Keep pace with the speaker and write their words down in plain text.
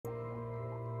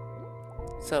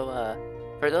So,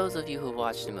 for those of you who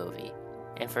watched the movie,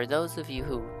 and for those of you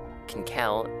who can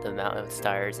count the amount of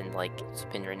stars and like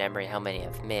been remembering how many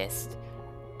I've missed,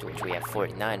 to which we have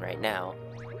 49 right now,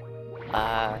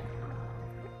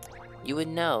 you would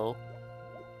know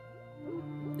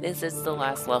this is the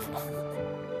last level.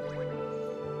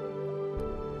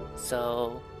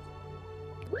 So,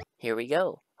 here we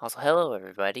go. Also, hello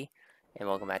everybody, and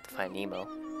welcome back to Find Nemo.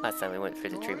 Last time we went for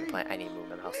the treatment plant. I need to move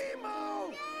my mouse.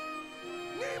 Nemo!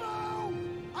 Nemo!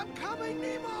 I'm coming,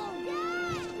 Nemo! Nemo!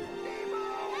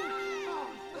 Oh,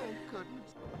 thank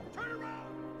goodness. Turn around!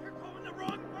 You're going the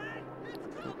wrong way! It's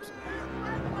coming! It's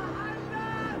right behind us!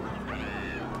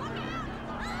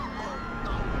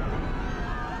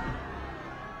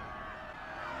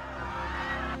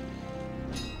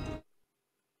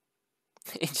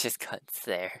 It just cuts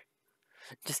there.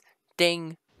 Just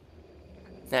ding!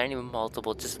 Not even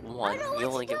multiple, just one. You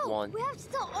only get one. We have to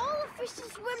tell all the fish to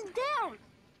swim down.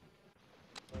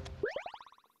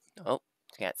 Oh,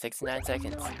 we got 69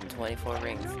 seconds and 24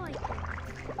 rings.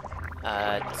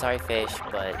 Sorry fish,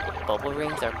 but bubble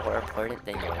rings are more important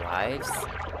than your lives.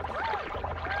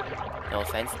 No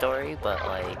offense, Dory, but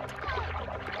like,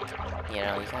 you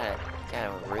know, you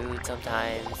kinda rude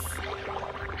sometimes.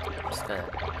 I'm just gonna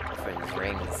go for these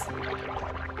rings.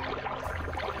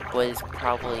 What is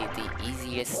probably the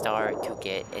easiest star to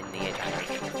get in the entire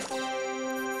game.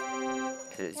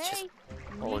 Cause it's just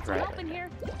old right in here.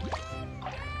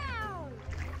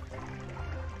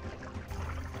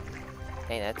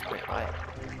 Hey, that's pretty quiet.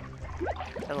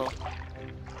 Hello.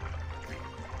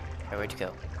 Hey, where'd you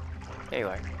go? There you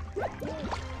are.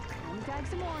 Got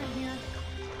some more in here.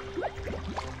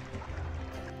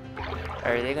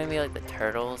 Are they gonna be like the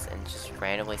turtles and just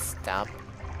randomly stop?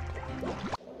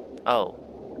 Oh.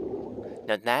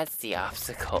 No, that's the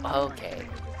obstacle. Okay.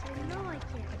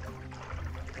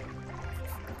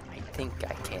 I think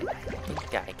I can.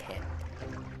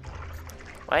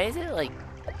 Why is it like...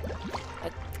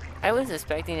 I was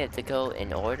expecting it to go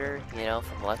in order, you know,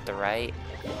 from left to right.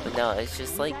 But no, it's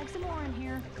just like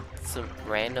some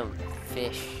random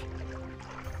fish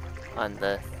on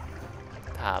the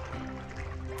top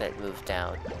that move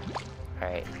down.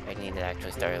 Alright, I need to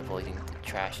actually start avoiding the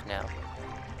trash now.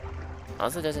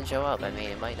 Also doesn't show up, I mean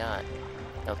it might not.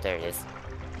 Oh, there it is.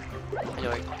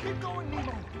 Anyway. Keep going,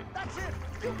 Nemo! That's it!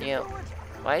 You know,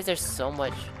 why is there so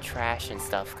much trash and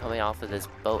stuff coming off of this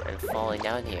boat and falling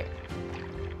down here?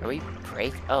 Are we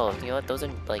break? Oh, you know what? Those are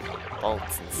like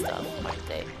bolts and stuff, aren't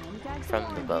they?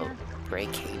 From the boat.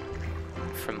 Breaking.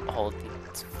 From all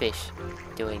these fish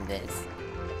doing this.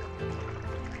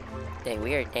 Dang,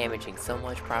 we are damaging so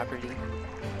much property.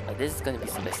 Like, this is gonna be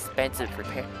some expensive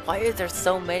repair. Why is there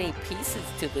so many pieces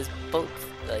to this boat,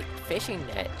 like, fishing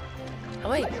net? How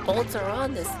many bolts are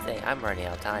on this thing? I'm running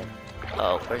out of time.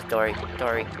 Oh, where's Dory?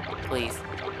 Dory, please.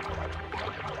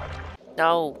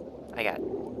 No! I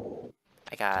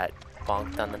got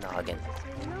bonked on the noggin.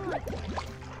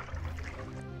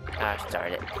 Gosh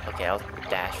darn it. Okay, I'll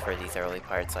dash for these early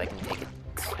parts so I can take it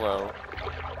slow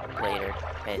later.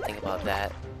 I didn't think about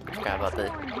that. Forgot about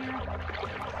the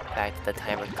fact that the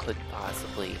timer could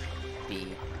possibly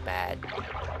be bad.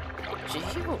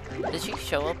 Did she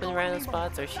show up in random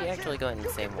spots, or is she actually going in the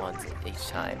same ones each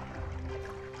time?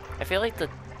 I feel like the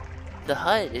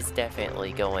HUD is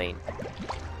definitely going...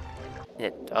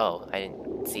 oh, I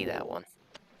didn't see that one.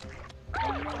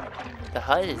 The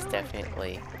HUD is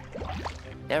definitely...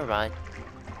 Never mind.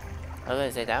 I was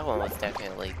gonna say that one was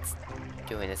definitely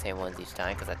doing the same ones each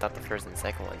time, because I thought the first and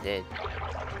second one did.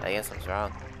 I guess I was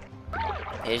wrong.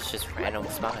 It's just random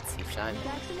spots each time.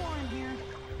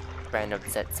 Random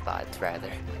set spots,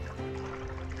 rather.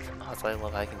 Also, I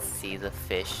love how I can see the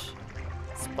fish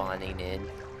spawning in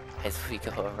as we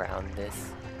go around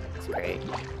this. It's great.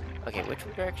 Okay, which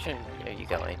direction are you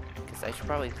going? Because I should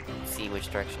probably see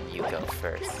which direction you go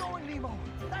first.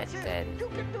 And then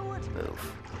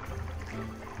move.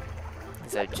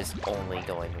 Instead of just only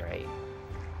going right.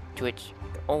 To which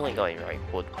only going right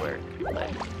would work, but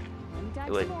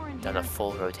it would have done a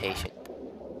full rotation.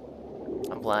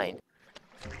 I'm blind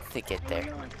to get there.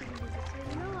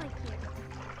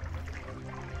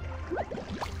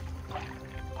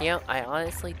 You know, I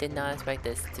honestly did not expect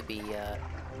this to be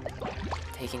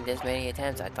taking this many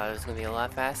attempts. I thought it was gonna be a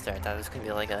lot faster. I thought it was gonna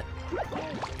be like a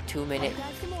 2 minute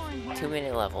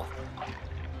level.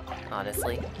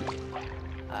 Honestly,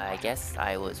 I guess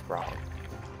I was wrong.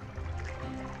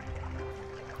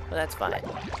 But that's fine.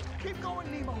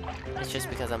 It's just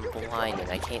because I'm blind and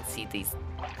I can't see these,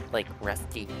 like,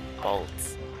 rusty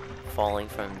bolts falling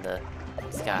from the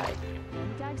sky.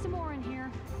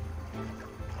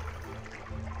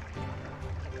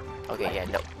 Okay, yeah,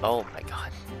 no. Oh my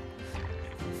god.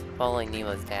 Following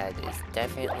Nemo's dad is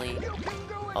definitely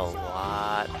a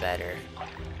lot better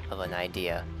of an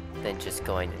idea than just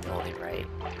going in only right.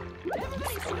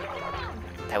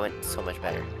 That went so much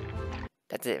better.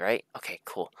 That's it, right? Okay,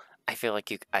 cool. I feel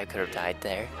like I could have died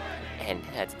there and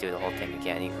had to do the whole thing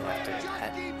again even after Just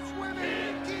that. keep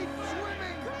swimming! Keep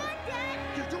swimming! Come on,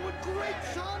 Dad. You're doing great,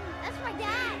 son! That's my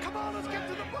dad. Come on, let's get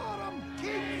to the bottom!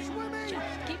 Keep swimming!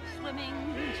 Just keep swimming.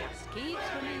 Just keep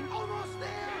swimming. Almost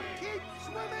there! Keep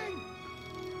swimming!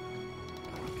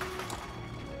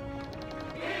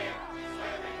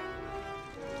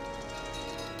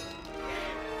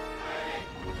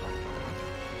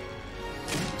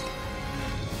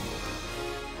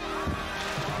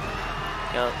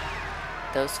 You know,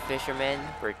 those fishermen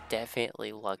were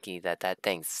definitely lucky that that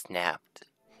thing snapped.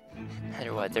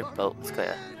 Otherwise, their boat was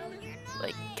gonna,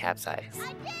 like, capsize.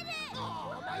 I did it.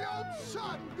 Oh, my own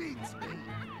son beats me!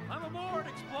 I'm aboard,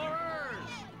 explorers!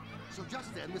 So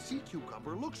just then, the sea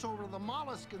cucumber looks over to the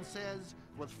mollusk and says,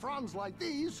 with fronds like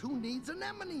these, who needs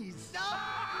anemones?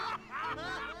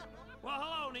 Well,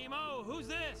 hello, Nemo. Who's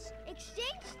this?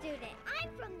 Exchange student. I'm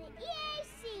from the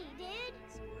EAC, dude.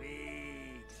 Sweet.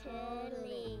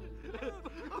 Totally.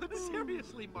 But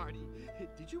seriously, Marty,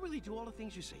 did you really do all the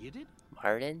things you say you did?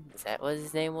 Martin? Is that what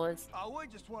his name was? We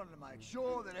just wanted to make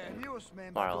sure that our newest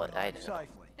member Marlon, got I home don't know.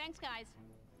 safely. Thanks, guys.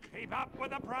 Keep up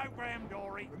with the program,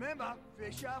 Dory. Remember,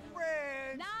 fish are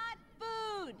friends. Not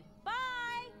food.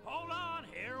 Bye. Hold on,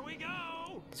 here we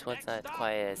go. This one's Next not stop,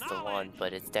 quiet as the one, knowledge.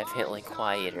 but it's definitely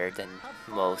quieter than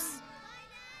most.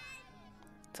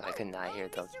 So I could not hear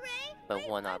the Mr. Ray, but wait,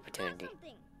 one I forgot opportunity.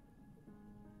 something.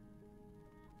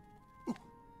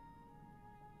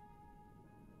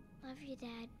 Love you,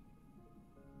 Dad.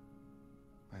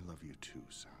 I love you too,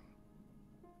 son.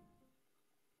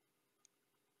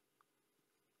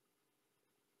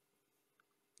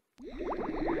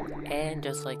 And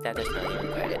just like that, there's no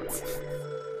even credits.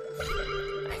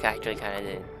 I actually kind of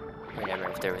didn't remember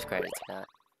if there was credits or not.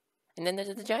 And then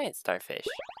there's the giant starfish.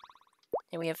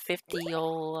 And we have 50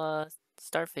 old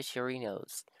starfish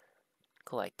Urinos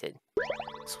collected.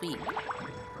 Sweet.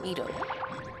 Neato.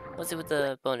 What's it with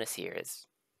the bonus here is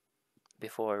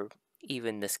before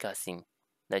even discussing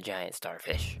the giant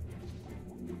starfish.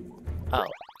 Oh.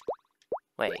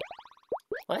 Wait.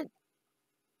 What?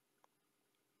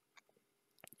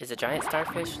 Is a giant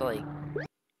starfish like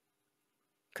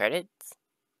credits?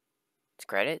 It's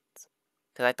credits?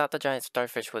 Because I thought the giant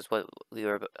starfish was what we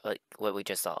were like what we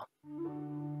just saw.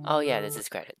 Oh yeah, this is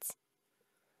credits.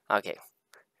 Okay.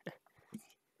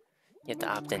 You have to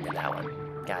opt into that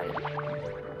one. Got it.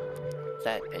 What's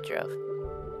that picture of?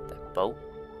 That boat?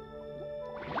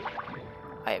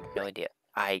 I have no idea.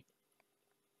 I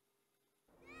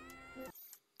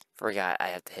forgot I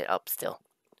have to hit up still.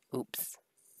 Oops.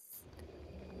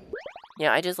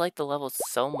 Yeah, I just like the level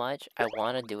so much, I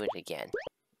want to do it again.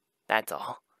 That's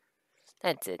all.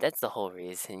 That's it. That's the whole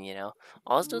reason, you know.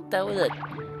 Also, that was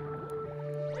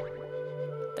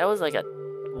like a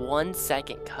 1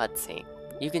 second cutscene.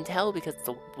 You can tell because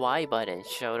the Y button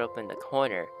showed up in the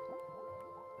corner.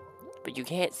 But you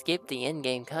can't skip the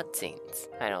in-game cutscenes,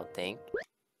 I don't think.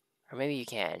 Or maybe you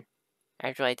can.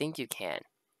 Actually, I think you can.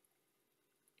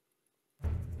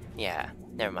 Yeah,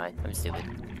 never mind. I'm stupid.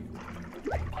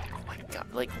 Oh my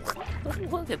god, like,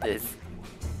 look at this.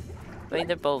 I mean,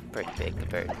 they're both pretty big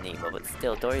compared to Nemo, but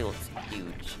still, Dory looks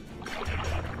huge.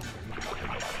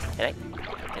 Can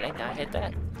I not hit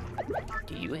that?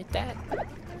 Do you hit that?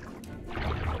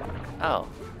 Oh,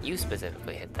 you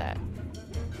specifically hit that.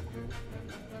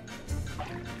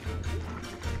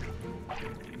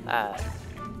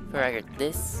 For record,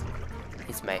 this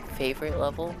is my favorite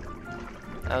level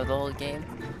out of the whole game.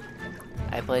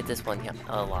 I played this one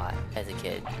a lot as a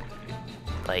kid.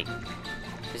 Like,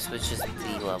 this was just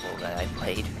the level that I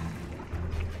played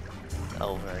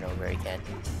over and over again.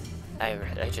 I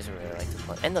just really like this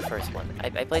one. And the first one. I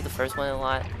played the first one a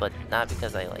lot, but not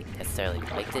because I necessarily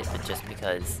liked it, but just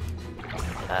because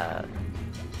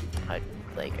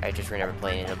I just remember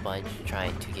playing it a bunch,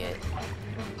 trying to get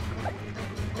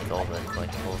like all the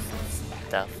collectibles and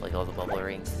stuff, like all the bubble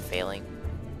rings, and failing.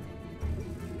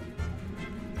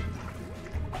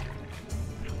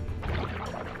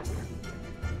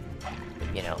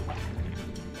 You know,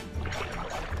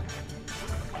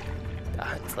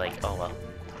 it's like, oh well.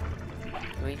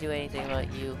 Can we do anything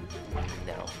about you?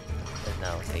 No.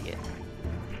 No, take it.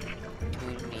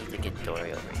 We need to get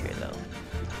Dory over here though.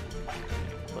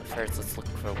 But first, let's look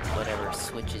for whatever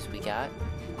switches we got.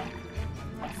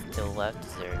 Still left.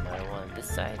 Is there another one on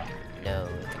this side? No,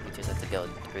 I think we just have to go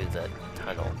through the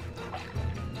tunnel.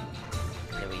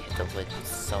 And then we hit to with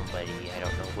somebody. I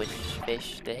don't know which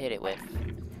fish to hit it with.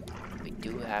 We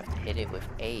do have to hit it with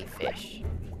a fish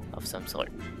of some sort.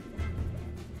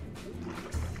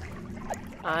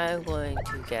 I'm going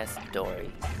to guess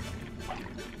Dory.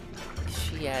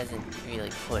 She hasn't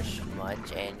really pushed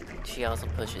much, and she also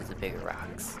pushes the bigger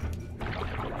rocks.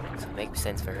 So it makes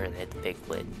sense for her to hit the big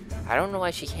lid. I don't know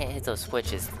why she can't hit those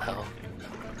switches though.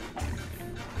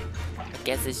 I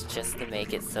guess it's just to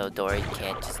make it so Dory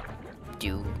can't just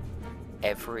do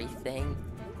everything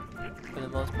for the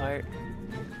most part.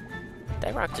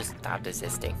 That rock just stopped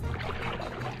existing.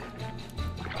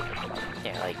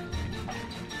 Yeah, like,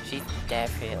 she's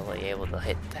definitely able to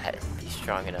hit that, be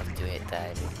strong enough to hit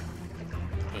that.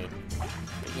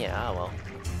 Yeah, oh well.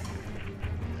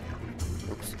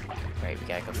 Oops. Right, we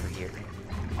gotta go through here.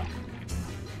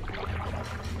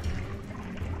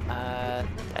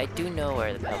 I do know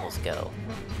where the pebbles go.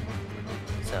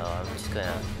 So I'm just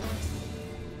gonna...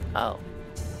 Oh.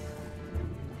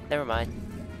 Never mind.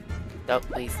 Oh,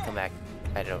 please come back.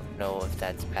 I don't know if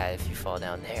that's bad if you fall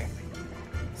down there.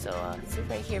 So, sit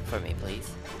right here for me,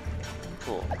 please.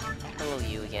 Cool. Hello,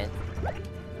 you again.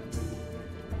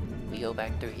 We go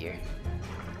back through here.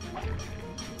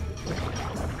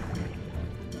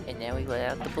 And now we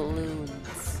let out the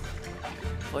balloons.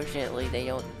 Fortunately, they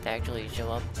don't actually show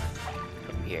up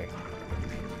from here.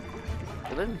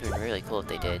 It would have been really cool if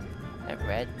they did. That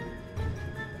red?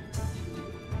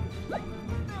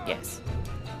 Yes.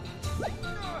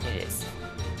 It is.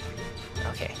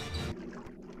 Okay.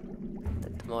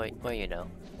 The more you know.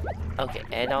 Okay,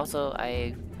 and also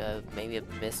I maybe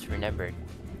misremembered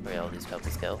where all these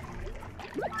pebbles go.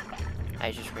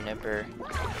 I just remember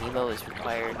Nemo is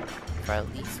required for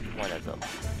at least one of them.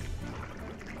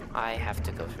 I have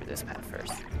to go through this path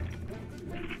first.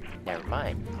 Never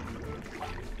mind.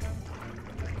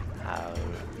 How?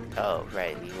 Oh,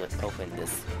 right, we opened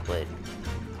this lid.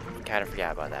 Kinda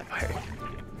forgot about that part.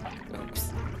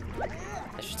 Oops.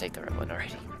 I should take the right one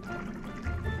already.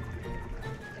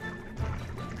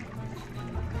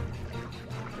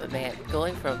 But man,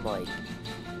 going from like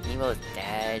Nemo's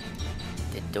dad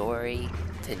to Dory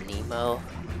to Nemo,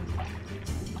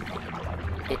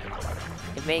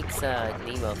 it makes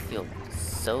Nemo feel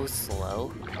so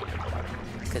slow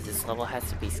because this level has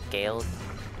to be scaled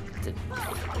to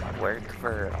work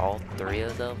for all three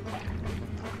of them,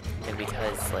 and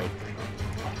because like,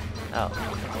 oh,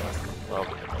 well,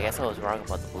 I guess I was wrong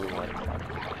about the blue one,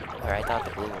 or I thought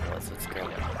the blue one was what's green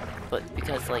one, but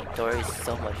because like Dory's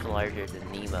so much larger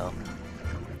than Nemo,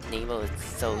 Nemo is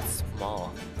so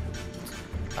small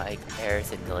by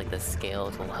comparison to like the scale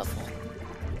of the level.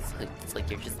 It's like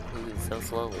you're just moving so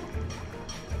slowly.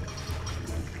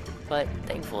 But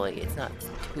thankfully, it's not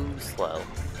too slow,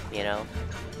 you know?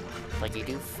 Like you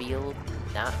do feel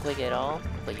not quick at all,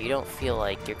 but you don't feel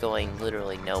like you're going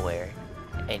literally nowhere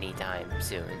anytime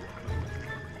soon.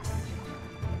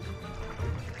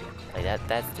 Like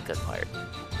that's the good part.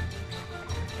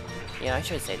 Yeah, I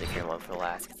should say the green one for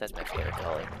last, because that's my favorite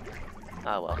color.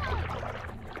 Oh well.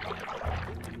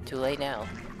 Too late now.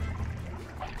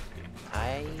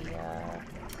 I,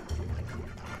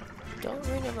 don't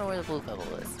remember where the blue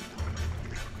pebble is.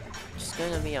 Just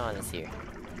gonna be honest here.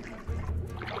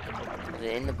 Is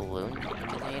it in the balloon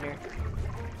container?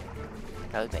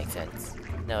 That would make sense.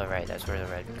 No, right, that's where the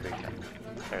red green pebble,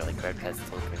 or like red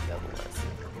pestle green pebble was.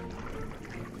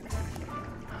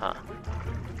 Huh.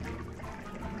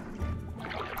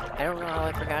 I don't know how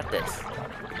I forgot this.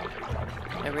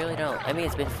 I really don't. I mean,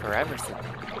 it's been forever since...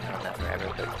 Well, not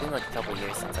forever, but it's been like a couple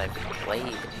years since I've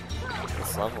played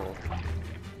this level.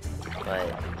 But...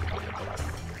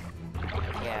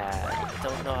 yeah, I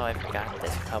don't know how I forgot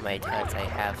this, how many times I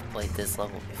have played this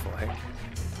level before.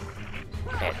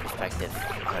 Bad perspective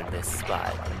on this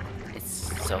spot.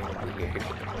 It's so weird.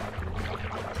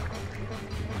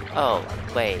 Oh,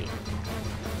 wait.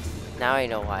 Now I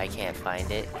know why I can't find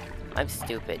it. I'm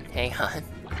stupid. Hang on.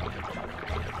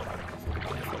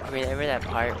 Remember that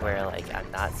part where, like, I'm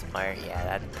not smart?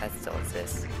 Yeah, that still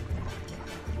exists.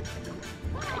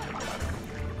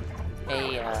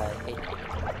 Hey, hey.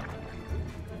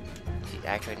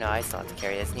 Actually, no, I still have to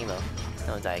carry this Nemo.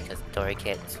 Don't die, because Dory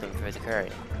can't swim through the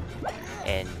current.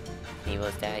 And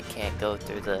Nemo's dad can't go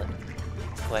through the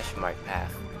question mark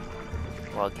path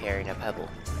while carrying a pebble.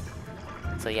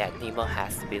 So yeah, Nemo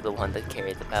has to be the one to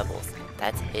carry the pebbles.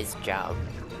 That's his job.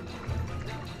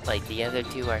 Like, the other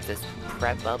two are just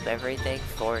prep up everything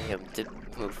for him to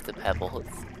move the pebbles.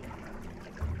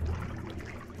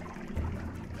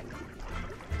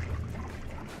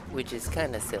 Which is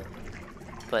kinda silly.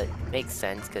 But makes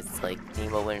sense, because like,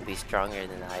 Nemo wouldn't be stronger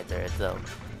than either of them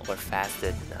or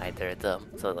faster than either of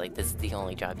them. So like this is the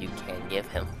only job you can give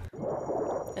him.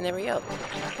 And there we go.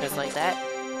 Just like that,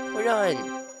 we're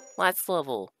done. Last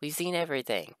level. We've seen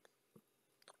everything.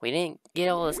 We didn't get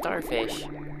all the starfish,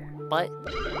 but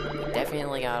we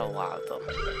definitely got a lot of them.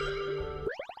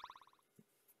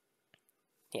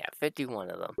 Yeah, 51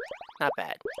 of them. Not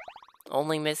bad.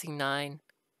 Only missing 9.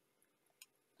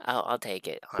 I'll take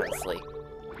it, honestly.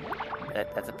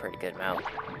 That's a pretty good amount.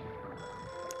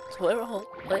 So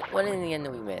what in the end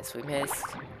did we miss? We missed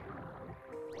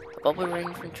a bubble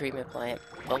ring from treatment plant,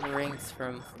 bubble rings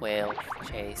from whale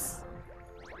chase,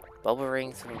 bubble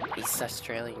rings from East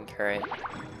Australian current.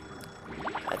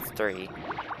 That's 3.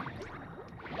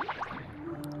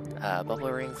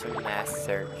 Bubble rings from mass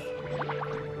search.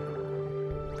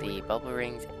 The bubble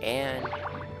rings and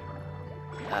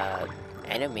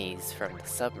enemies from the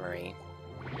submarine.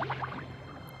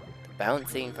 The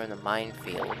bouncing from the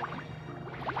minefield.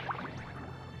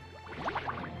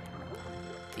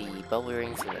 The bubble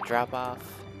rings from the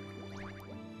drop-off.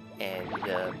 And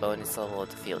the bonus level of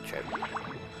the field trip.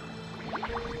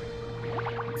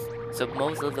 So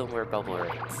most of them were bubble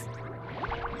rings.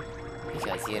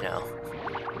 Because, you know,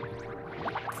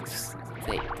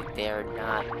 they're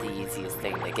not the easiest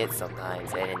thing to get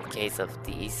sometimes, and in the case of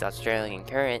the East Australian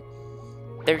current,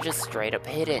 they're just straight up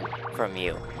hidden from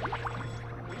you.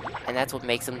 And that's what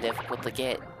makes them difficult to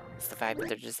get. It's the fact that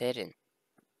they're just hidden.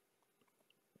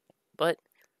 But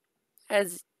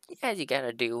as you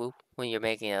gotta do when you're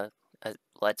making a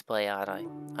let's play on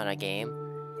a game,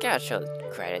 you gotta show the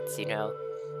credits, you know.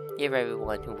 Give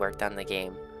everyone who worked on the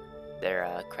game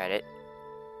their credit.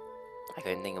 I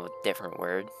couldn't think of a different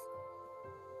word.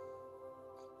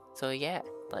 So yeah,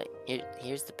 like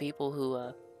here's the people who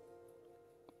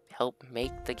helped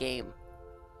make the game.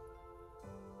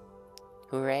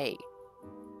 Hooray!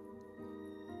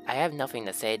 I have nothing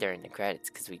to say during the credits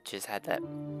because we just had that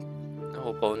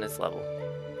whole bonus level.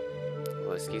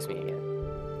 Oh, excuse me again.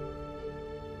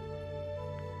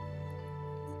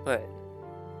 But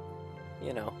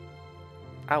you know,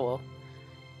 I will.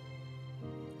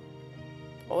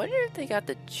 I wonder if they got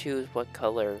to choose what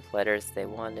color letters they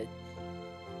wanted.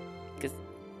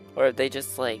 Or if they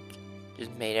just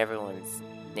made everyone's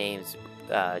names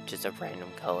just a random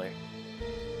color.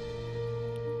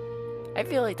 I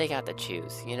feel like they got to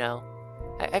choose, you know?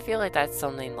 I feel like that's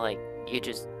something like you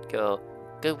just go,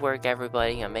 good work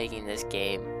everybody on making this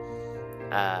game.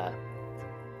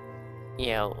 You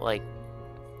know, like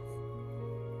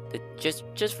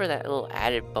just for that little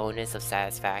added bonus of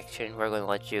satisfaction, we're going to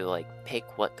let you like pick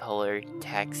what color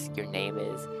text your name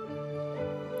is.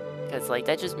 Cause like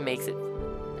that just makes it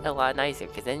a lot nicer,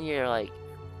 because then you're like,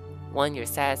 one, you're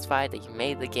satisfied that you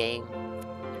made the game,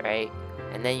 right?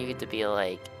 And then you get to be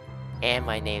like, and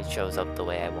my name shows up the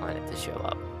way I want it to show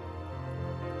up.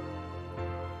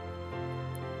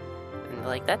 And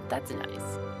like that's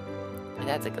nice. And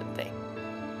that's a good thing.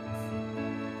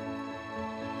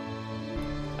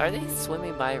 Are they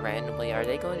swimming by randomly? Are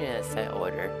they going in a set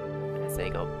order as they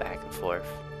go back and forth?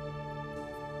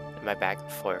 And by back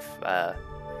and forth,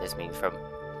 just mean from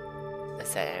a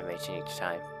set animation each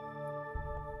time.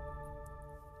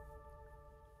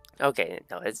 Okay,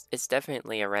 no, it's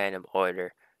definitely a random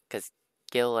order, because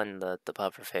Gil and the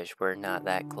pufferfish were not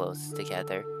that close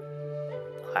together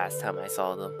the last time I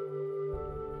saw them.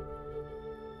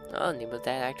 Oh, but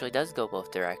that actually does go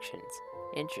both directions.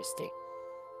 Interesting.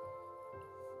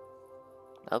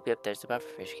 Oh, yep, there's the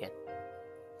pufferfish again.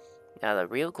 Now the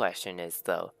real question is,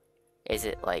 though, is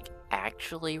it like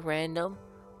actually random?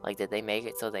 Like, did they make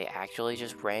it so they actually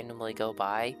just randomly go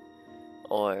by?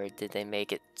 Or did they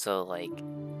make it so, like,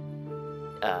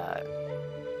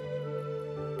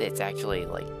 it's actually,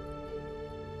 like,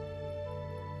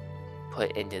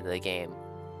 put into the game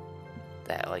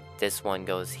that, like, this one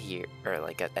goes here, or,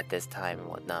 like, at this time and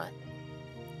whatnot?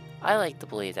 I like to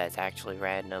believe that it's actually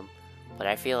random, but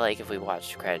I feel like if we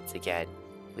watched the credits again,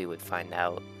 we would find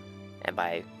out. And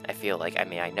I feel like, I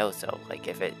mean, I know so, like,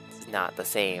 if it's not the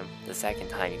same the second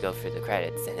time you go through the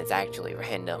credits, then it's actually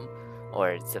random, or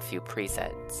it's a few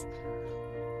presets.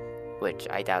 Which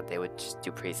I doubt they would just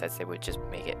do presets, they would just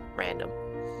make it random.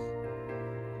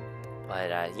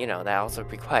 But, you know, that also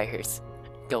requires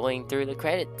going through the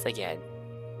credits again.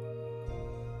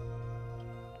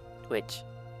 Which,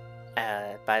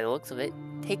 by the looks of it,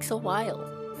 takes a while.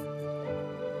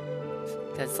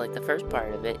 Because, like, the first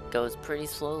part of it goes pretty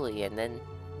slowly, and then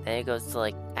it goes to,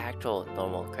 like, actual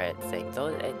normal credits thing. So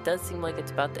it does seem like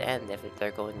it's about to end if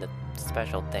they're going to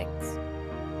special things.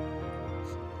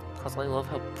 Also, I love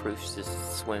how Bruce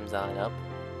just swims on up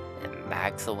and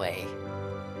backs away.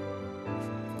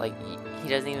 Like, he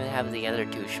doesn't even have the other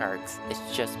two sharks.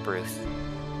 It's just Bruce.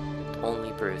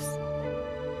 Only Bruce.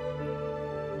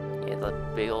 He has a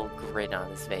big old grin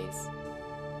on his face.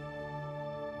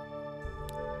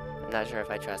 I'm not sure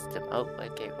if I trust him. Oh,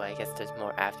 okay, well I guess there's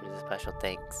more after the special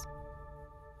things.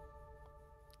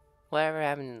 Whatever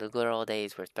happened in the good old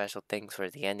days where special things were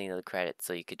the ending of the credits,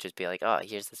 so you could just be like, oh,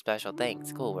 here's the special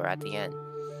things. Cool, we're at the end.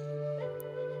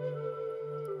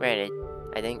 Granted,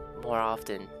 I think more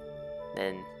often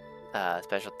than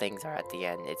special things are at the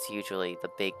end, it's usually the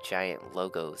big giant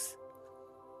logos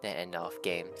that end off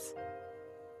games.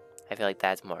 I feel like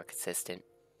that's more consistent.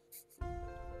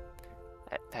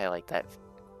 I like that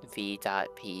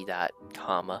V.P.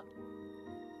 comma.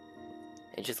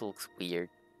 It just looks weird.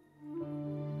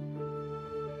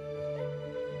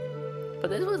 But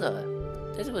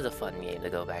this was a fun game to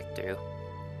go back through.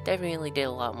 Definitely did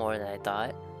a lot more than I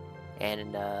thought.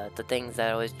 And the things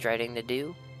that I was dreading to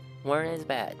do weren't as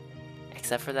bad.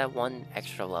 Except for that one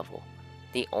extra level.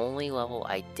 The only level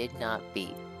I did not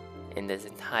beat in this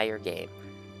entire game.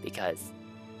 Because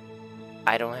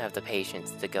I don't have the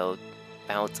patience to go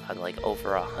bounce on like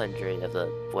over 100 of the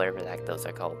whatever the heck those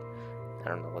are called. I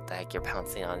don't know what the heck you're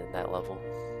bouncing on in that level.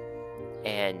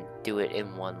 And do it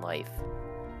in one life.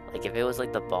 Like if it was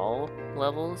like the ball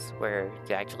levels where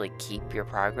you actually keep your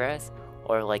progress,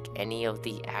 or like any of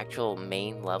the actual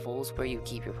main levels where you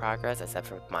keep your progress, except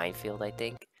for Minefield, I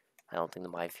think. I don't think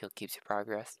the Minefield keeps your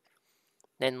progress.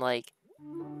 Then like,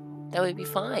 that would be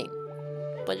fine.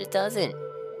 But it doesn't.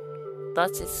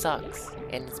 Thus it sucks,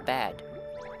 and it's bad.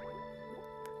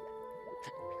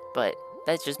 But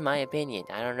that's just my opinion.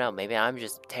 I don't know, maybe I'm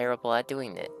just terrible at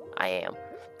doing it. I am.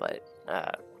 But,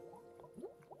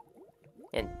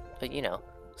 but you know,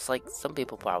 it's like some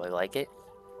people probably like it.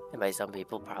 And by some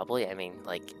people probably, I mean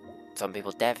like some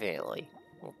people definitely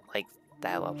like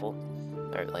that level.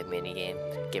 Or like minigame,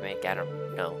 gimmick, I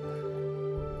don't know.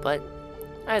 But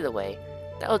either way,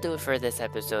 that'll do it for this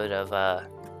episode of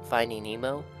Finding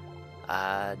Nemo.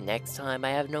 Next time I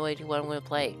have no idea what I'm gonna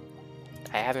play.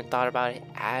 I haven't thought about it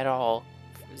at all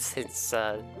since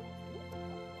I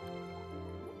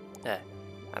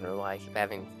don't know why I keep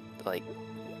having like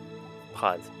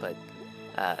pause, but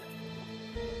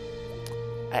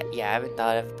yeah, I haven't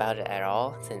thought about it at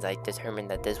all since I determined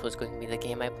that this was going to be the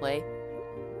game I play.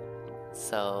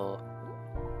 So,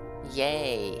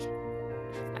 yay!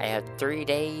 I have 3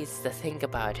 days to think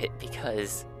about it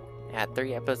because I had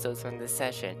 3 episodes from this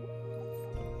session.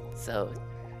 So,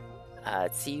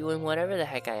 see you in whatever the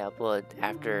heck I upload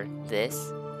after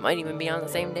this. Might even be on the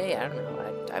same day, I don't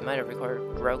know. I might have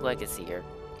recorded Rogue Legacy or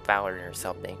Valorant or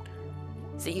something.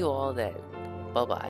 See you all then. Bye-bye.